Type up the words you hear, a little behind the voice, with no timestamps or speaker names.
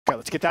Okay,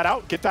 let's get that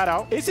out. Get that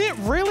out. Is it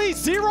really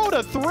 0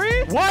 to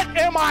 3? What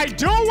am I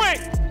doing?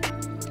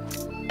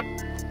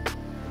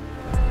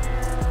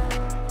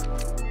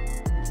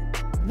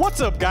 What's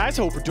up, guys?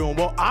 Hope you're doing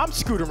well. I'm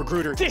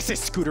ScooterMagruder. This is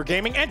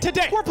ScooterGaming, and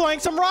today we're playing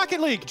some Rocket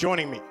League.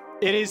 Joining me,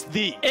 it is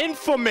the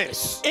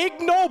infamous,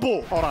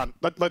 ignoble. Hold on,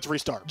 let's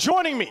restart.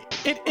 Joining me,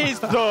 it is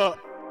the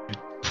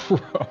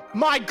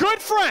my good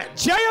friend,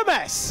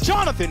 JMS,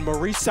 Jonathan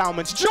Maurice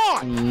Salmons.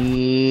 John!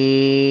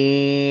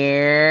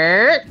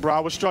 Bro, I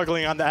was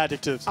struggling on the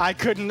adjectives. I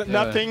couldn't,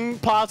 nothing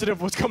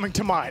positive was coming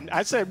to mind.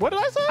 I said, what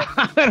did I say?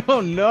 I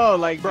don't know,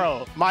 like...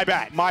 Bro, my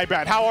bad, my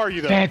bad. How are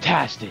you, though?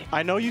 Fantastic.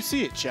 I know you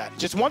see it, chat.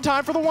 Just one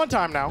time for the one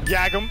time now.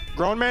 Yag'em,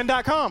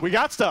 grownman.com. We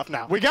got stuff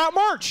now. We got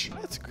merch.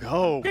 Let's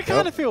go. It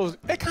kind of feels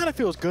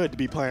good to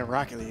be playing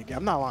Rocket League.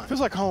 I'm not lying.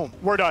 Feels like home.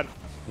 We're done.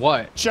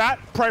 What? Chat,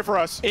 pray for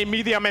us.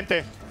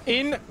 Inmediatamente.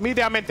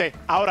 Inmediatamente.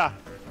 Ahora.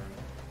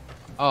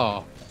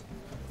 Oh.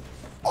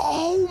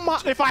 Oh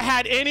my. If I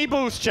had any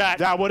boost, chat,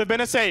 that would have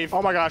been a save.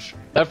 Oh my gosh.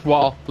 Left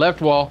wall.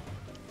 Left wall.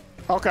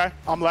 Okay,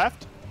 I'm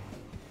left.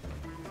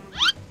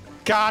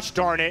 Gosh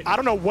darn it. I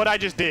don't know what I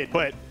just did,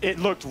 but it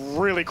looked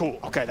really cool.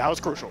 Okay, that was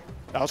crucial.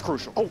 That was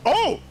crucial. Oh,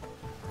 oh!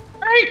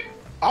 Hey!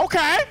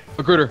 Okay.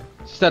 Magruder,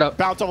 set up.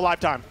 Bounce of a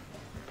lifetime.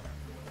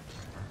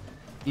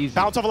 Easy.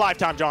 Bounce of a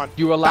lifetime, John.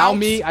 You allow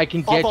Bounce me, I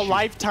can get of a you.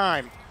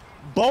 lifetime.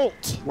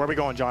 Bolt. Where are we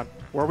going, John?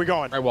 Where are we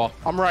going? Right wall.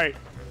 I'm right.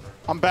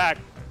 I'm back.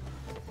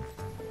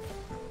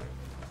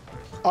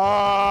 It's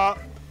alright.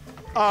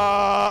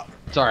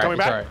 It's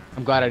alright.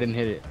 I'm glad I didn't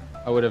hit it.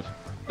 I would have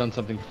done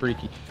something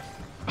freaky.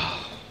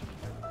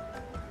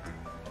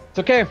 It's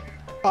okay.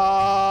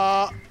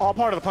 All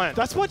part of the plan.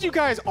 That's what you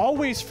guys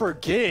always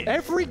forget.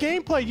 Every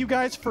gameplay you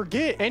guys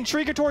forget.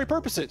 Intriguatory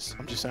purposes.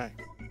 I'm just saying.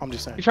 I'm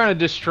just saying. You're trying to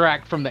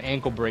distract from the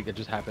ankle break that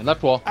just happened.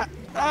 Left wall.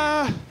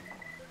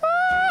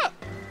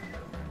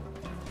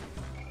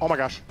 Oh my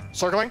gosh.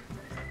 Circling.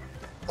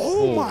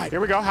 Oh my.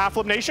 Here we go. Half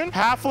flip nation.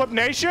 Half flip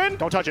nation.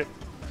 Don't touch it.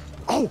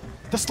 Oh,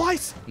 the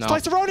slice. No.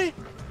 Slice-a-roni.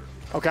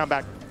 Okay, I'm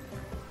back.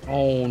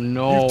 Oh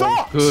no. You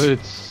thought. Good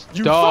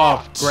You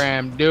stuff, thought.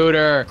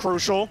 Magruder.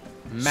 Crucial.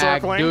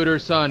 Magruder,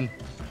 son.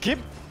 Keep.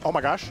 Oh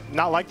my gosh.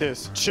 Not like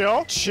this.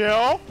 Chill.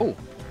 Chill. Oh.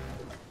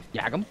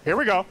 Yag'em. Here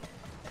we go.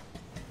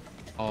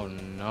 Oh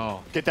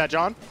no. Get that,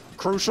 John.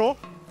 Crucial.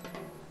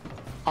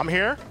 I'm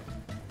here.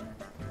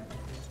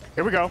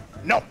 Here we go.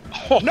 No.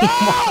 Oh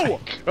No!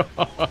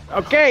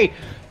 Okay.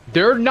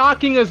 They're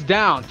knocking us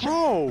down.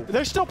 Bro,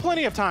 there's still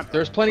plenty of time.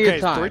 There's plenty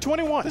of time.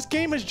 3:21. This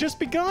game has just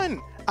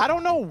begun. I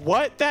don't know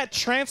what that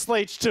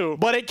translates to,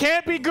 but it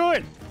can't be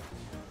good.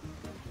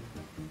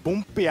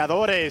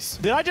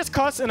 Bumpeadores. Did I just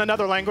cuss in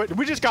another language?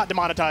 We just got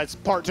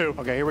demonetized. Part 2.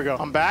 Okay, here we go.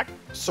 I'm back.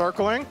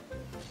 Circling.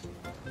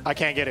 I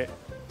can't get it.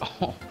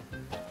 Oh,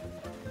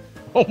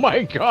 oh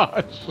my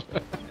gosh.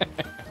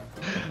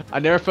 I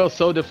never felt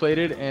so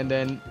deflated and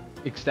then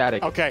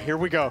ecstatic. Okay, here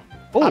we go.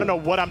 Oh. I don't know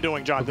what I'm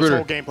doing, John. Magruder. This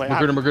whole gameplay.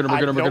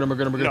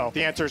 Magruder. No,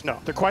 the answer is no.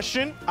 The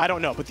question, I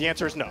don't know, but the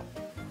answer is no.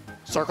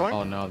 Circling.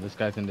 Oh no, this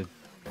guy's into...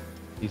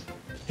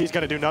 He's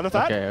going to do none of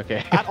that?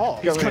 Okay. At all.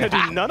 He's going to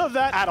do none of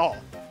that at all.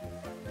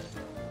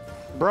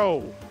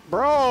 Bro,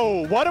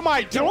 what am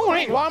I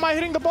doing? Why am I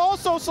hitting the ball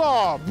so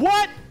soft?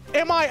 What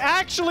am I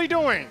actually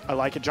doing? I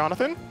like it,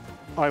 Jonathan.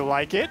 I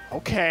like it.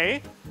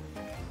 Okay.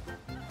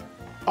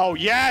 Oh,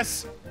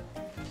 yes.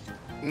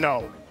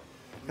 No.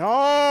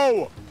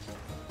 No.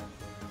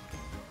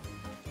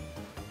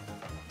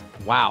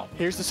 Wow.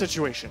 Here's the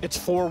situation. It's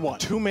 4-1.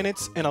 2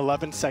 minutes and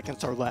 11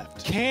 seconds are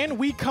left. Can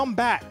we come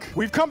back?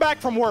 We've come back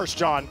from worse,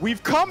 John.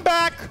 We've come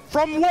back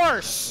from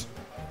worse.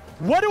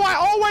 What do I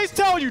always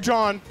tell you,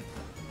 John?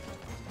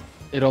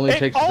 It only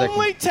takes a second. It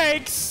only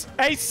takes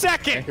a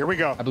second. Okay, here we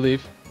go. I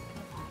believe.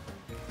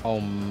 Oh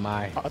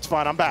my. Oh, that's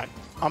fine. I'm back.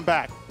 I'm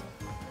back.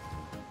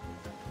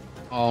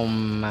 Oh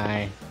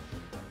my.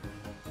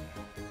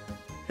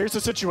 Here's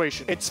the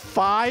situation. It's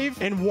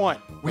 5-1.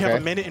 We have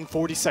 1 minute and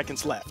 40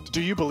 seconds left.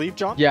 Do you believe,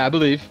 John? Yeah, I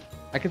believe.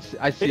 I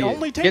see it. It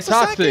only takes a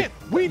toxic.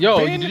 second.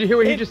 Yo, did you hear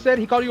what he just said?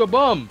 He called you a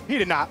bum. He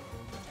did not.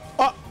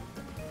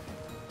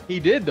 He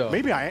did though.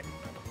 Maybe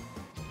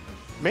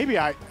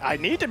I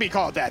need to be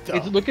called that though.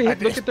 Look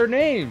at their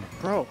name.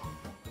 Bro.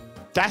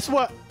 That's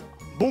what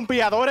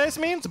bumpeadores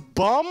means?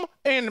 Bum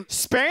in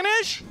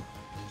Spanish?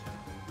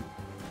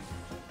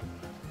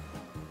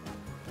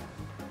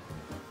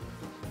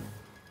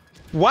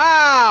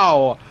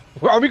 Wow!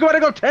 Are we going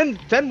to go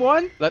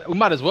 10-1? We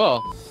might as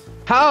well.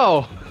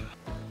 How?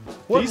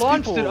 What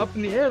launched it up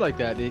in the air like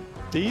that?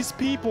 These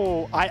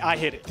people, I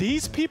hit it.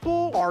 These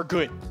people are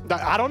good.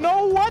 I don't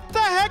know what the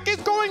heck is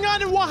going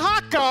on in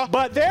Oaxaca,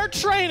 but they're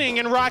training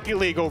in Rocket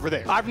League over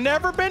there. I've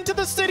never been to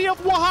the city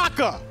of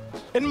Oaxaca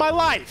in my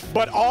life,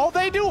 but all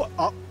they do,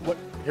 what?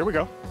 Here we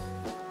go.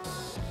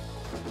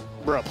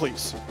 Bruh,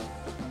 please.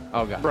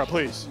 Oh god. Bruh,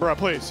 please. Bruh,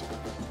 please.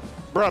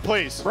 Bruh,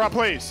 please. Bruh,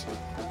 please.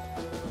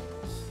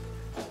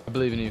 I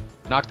believe in you.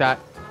 Knock that.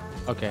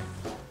 Okay.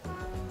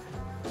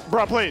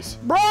 Bruh, please.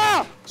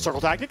 Bruh!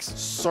 Circle tactics.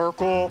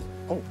 Circle.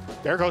 Oh,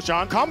 there goes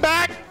John. Come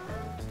back!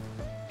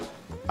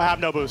 I have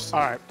no boost.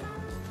 All right.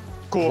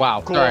 Cool.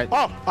 Wow. Cool. All right.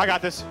 Oh, I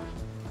got this.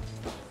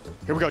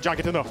 Here we go, John.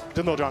 Get to the middle. Get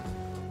to the middle, John.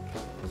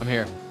 I'm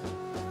here.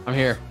 I'm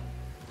here.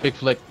 Big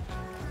flick.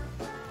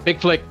 Big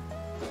flick.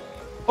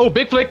 Oh,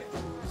 big flick.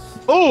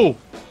 Oh!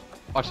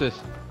 Watch this.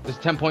 This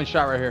 10-point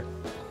shot right here.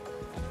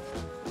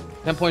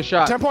 10-point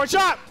shot. 10-point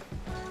shot.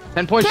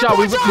 10-point shot.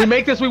 We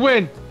make this, we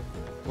win.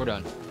 We're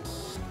done.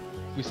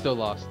 We still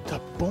lost. The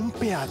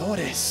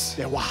Bombeadores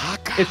de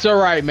Oaxaca. It's all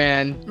right,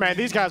 man. Man,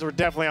 these guys were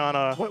definitely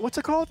on what's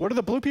it called? What are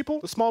the blue people?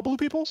 The small blue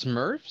people?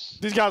 Smurfs?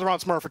 These guys were on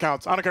Smurf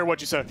accounts. I don't care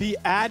what you said. The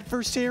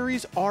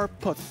adversaries are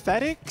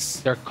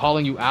pathetics. They're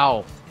calling you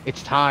out.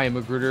 It's time,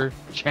 Magruder.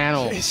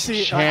 Channel.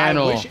 See,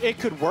 Channel. I wish it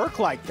could work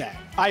like that.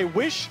 I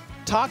wish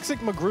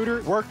Toxic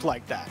Magruder worked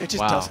like that. It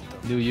just doesn't.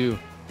 Though. Knew you.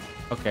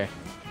 Okay.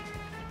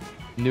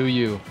 Knew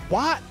you.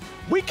 What?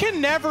 We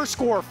can never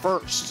score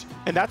first.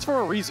 And that's for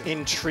a reason.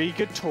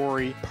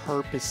 Intriguatory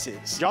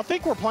purposes. Y'all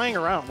think we're playing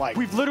around. Like,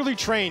 we've literally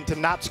trained to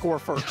not score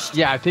first.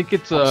 Yeah, I think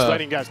it's I'm just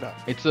letting you guys know.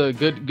 It's a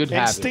good habit.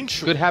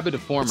 Instinctual. Good habit to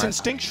form. It's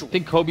instinctual. I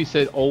think Kobe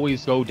said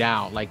always go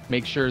down. Like,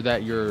 make sure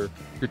that your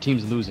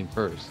team's losing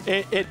first.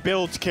 It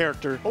builds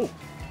character. Oh.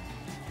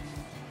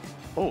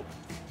 Oh.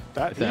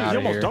 He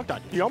almost dunked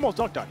on you. He almost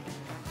dunked on you.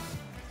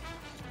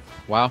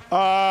 Wow.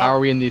 How are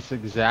we in this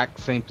exact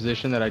same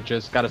position that I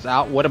just got us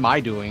out? What am I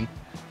doing?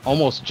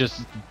 Almost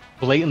just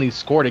blatantly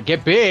scored it.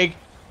 Get big.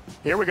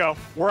 Here we go.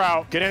 We're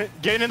out. Get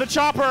in the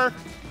chopper.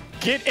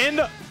 Get in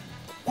the...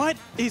 What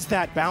is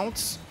that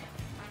bounce?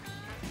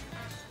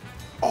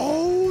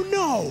 Oh,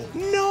 no.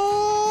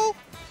 No.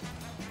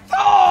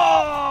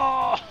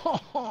 Oh!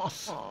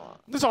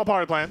 This is all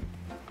part of the plan.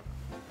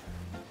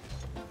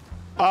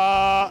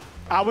 I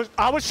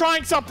was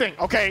trying something.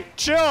 Okay,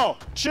 chill.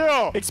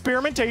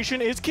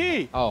 Experimentation is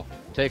key. Oh,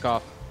 take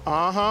off.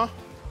 Uh-huh.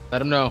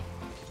 Let him know.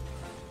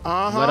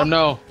 Let him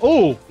know.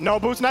 Oh! No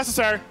boost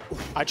necessary.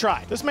 I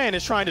tried. This man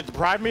is trying to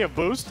deprive me of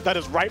boost that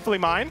is rightfully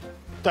mine.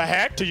 The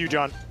heck? To you,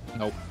 John.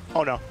 Nope.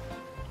 Oh, no.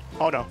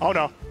 Oh, no. Oh,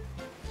 no.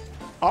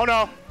 Oh,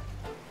 no.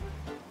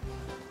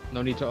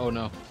 No need to oh,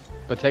 no.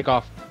 But take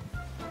off.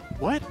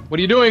 What? What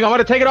are you doing? I'm going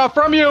to take it off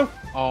from you.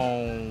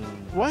 Oh.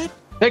 What?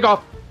 Take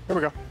off. Here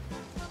we go.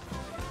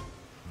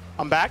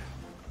 I'm back.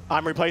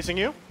 I'm replacing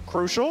you.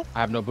 Crucial.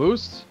 I have no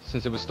boost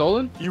since it was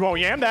stolen. You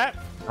won't yam that.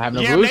 I have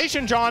no Yam boost.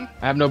 Nation, John.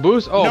 I have no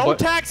boost. Oh, no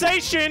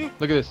taxation.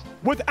 Look at this.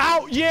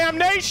 Without Yam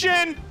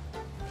Nation.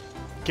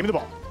 Give me the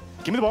ball.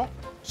 Give me the ball.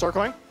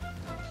 Circling.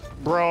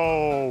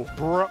 Bro.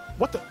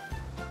 What the?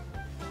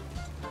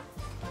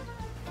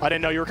 I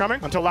didn't know you were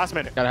coming until last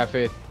minute. Gotta have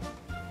faith.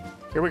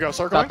 Here we go.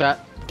 Circling. Stop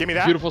that. Give me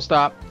that. Beautiful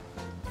stop.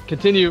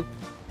 Continue.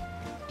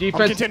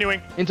 Defense. I'm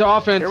continuing. Into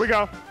offense. Here we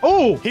go.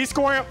 Oh! He's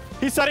scoring.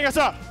 He's setting us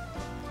up.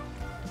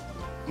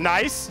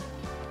 Nice.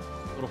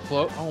 Little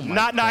float. Oh my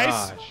Not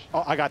nice. gosh.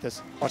 Oh, I got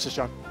this. Watch this,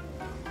 John.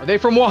 Are they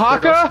from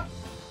Oaxaca?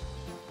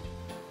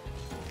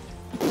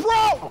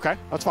 Bro! Okay,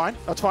 that's fine.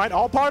 That's fine.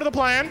 All part of the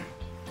plan.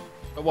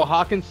 The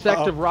Oaxacan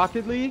sect of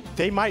Rocket League?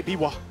 They might be.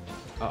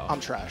 I'm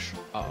trash.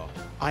 Uh-oh.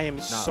 I am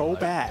so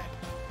bad.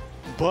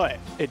 But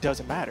it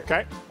doesn't matter.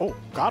 Okay. Oh,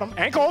 got him.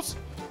 Ankles.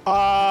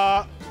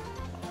 Bro,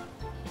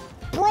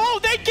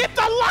 they get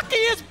the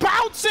luckiest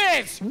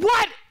bounces.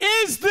 What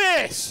is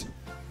this?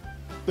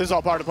 This is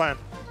all part of the plan.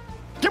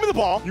 Give me the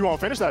ball. You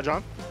won't finish that,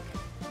 John.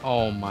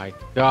 Oh my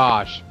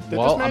gosh.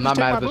 Well, I'm not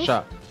mad at the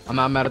shot. I'm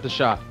not mad at the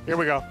shot. Here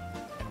we go.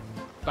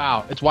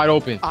 Wow, it's wide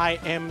open. I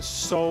am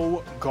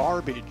so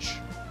garbage.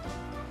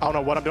 I don't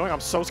know what I'm doing.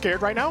 I'm so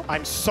scared right now.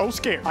 I'm so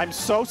scared. I'm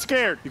so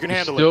scared. You can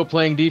handle it. Still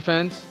playing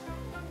defense?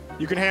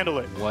 You can handle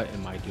it. What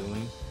am I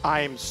doing?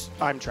 I'm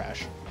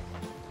trash.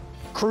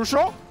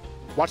 Crucial.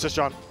 Watch this,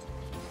 John.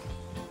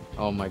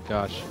 Oh my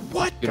gosh.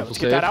 What? Beautiful Let's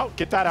save. get that out.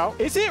 Get that out.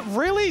 Is it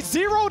really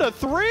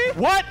 0-3?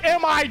 What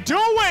am I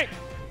doing?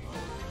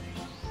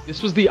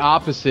 This was the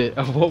opposite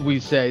of what we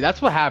say.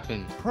 That's what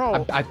happened.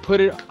 Bro. I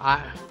put it.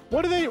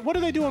 What do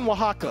they do in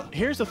Oaxaca?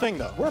 Here's the thing,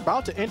 though. We're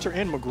about to enter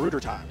in Magruder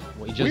time.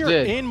 Well, you just We're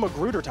did. in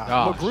Magruder time.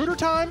 Gosh. Magruder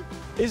time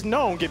is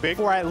known, get big,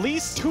 for at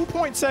least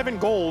 2.7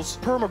 goals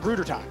per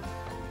Magruder time.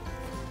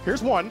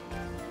 Here's one.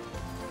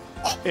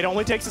 Oh, it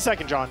only takes a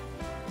second, John.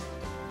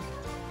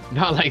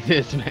 Not like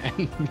this,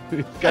 man.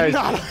 These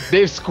guys,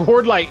 they've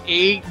scored like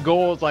 8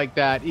 goals like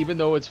that, even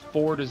though it's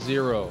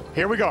 4-0.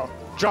 Here we go.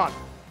 John,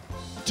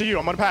 to you.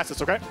 I'm going to pass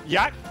this, okay?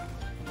 Yeah.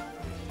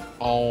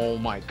 Oh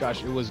my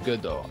gosh, it was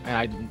good though.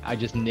 And I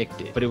just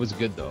nicked it, but it was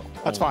good though.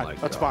 That's fine.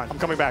 That's fine. I'm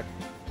coming back.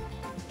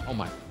 Oh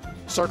my.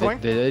 Circling.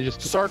 Did they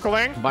just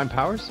circling. Combine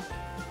powers?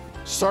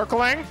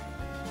 Circling.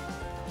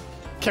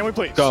 Can we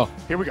please? Go.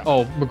 Here we go.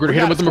 Oh, Magruder.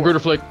 Hit him with the Magruder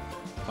flick.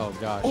 Oh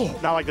gosh. Oh,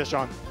 not like this,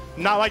 John.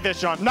 Not like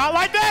this, John. Not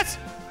like this!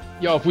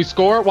 Yo, if we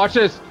score, watch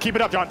this. Keep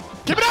it up, John.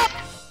 Keep it up!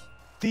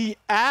 The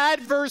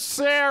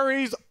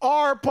adversaries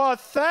are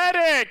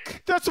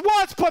pathetic. That's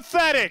what's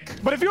pathetic.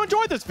 But if you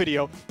enjoyed this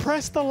video,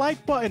 press the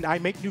like button. I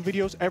make new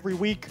videos every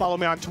week. Follow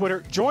me on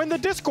Twitter. Join the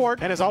Discord.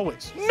 And as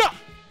always, no!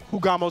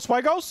 Jugamos,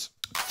 Juegos,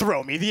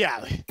 throw me the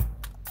alley.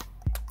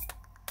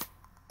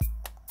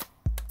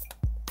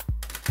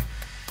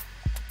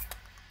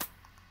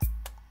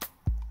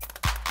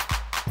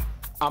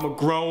 I'm a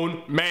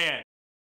grown man.